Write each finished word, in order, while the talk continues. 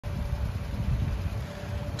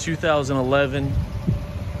2011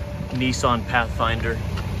 Nissan Pathfinder.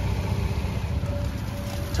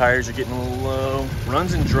 Tires are getting a little low.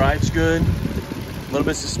 Runs and drives good. A little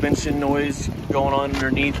bit of suspension noise going on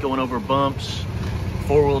underneath, going over bumps.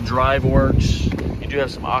 Four-wheel drive works. You do have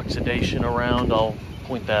some oxidation around. I'll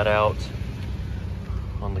point that out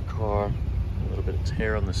on the car. A little bit of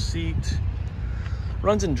tear on the seat.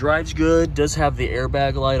 Runs and drives good. Does have the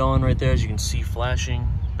airbag light on right there, as you can see flashing.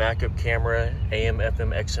 Backup camera, AM,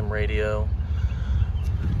 FM, XM radio.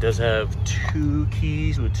 Does have 2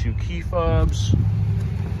 keys with 2 key fobs.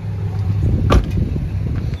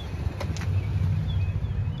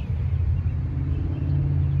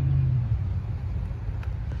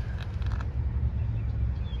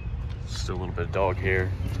 Still a little bit of dog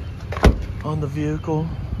hair on the vehicle.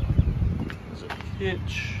 There's a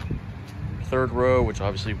hitch. 3rd row, which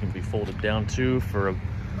obviously can be folded down too for a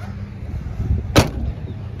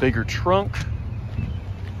bigger trunk.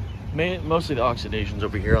 Mostly the oxidation's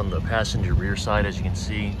over here on the passenger rear side, as you can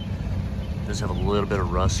see. It does have a little bit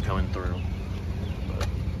of rust coming through.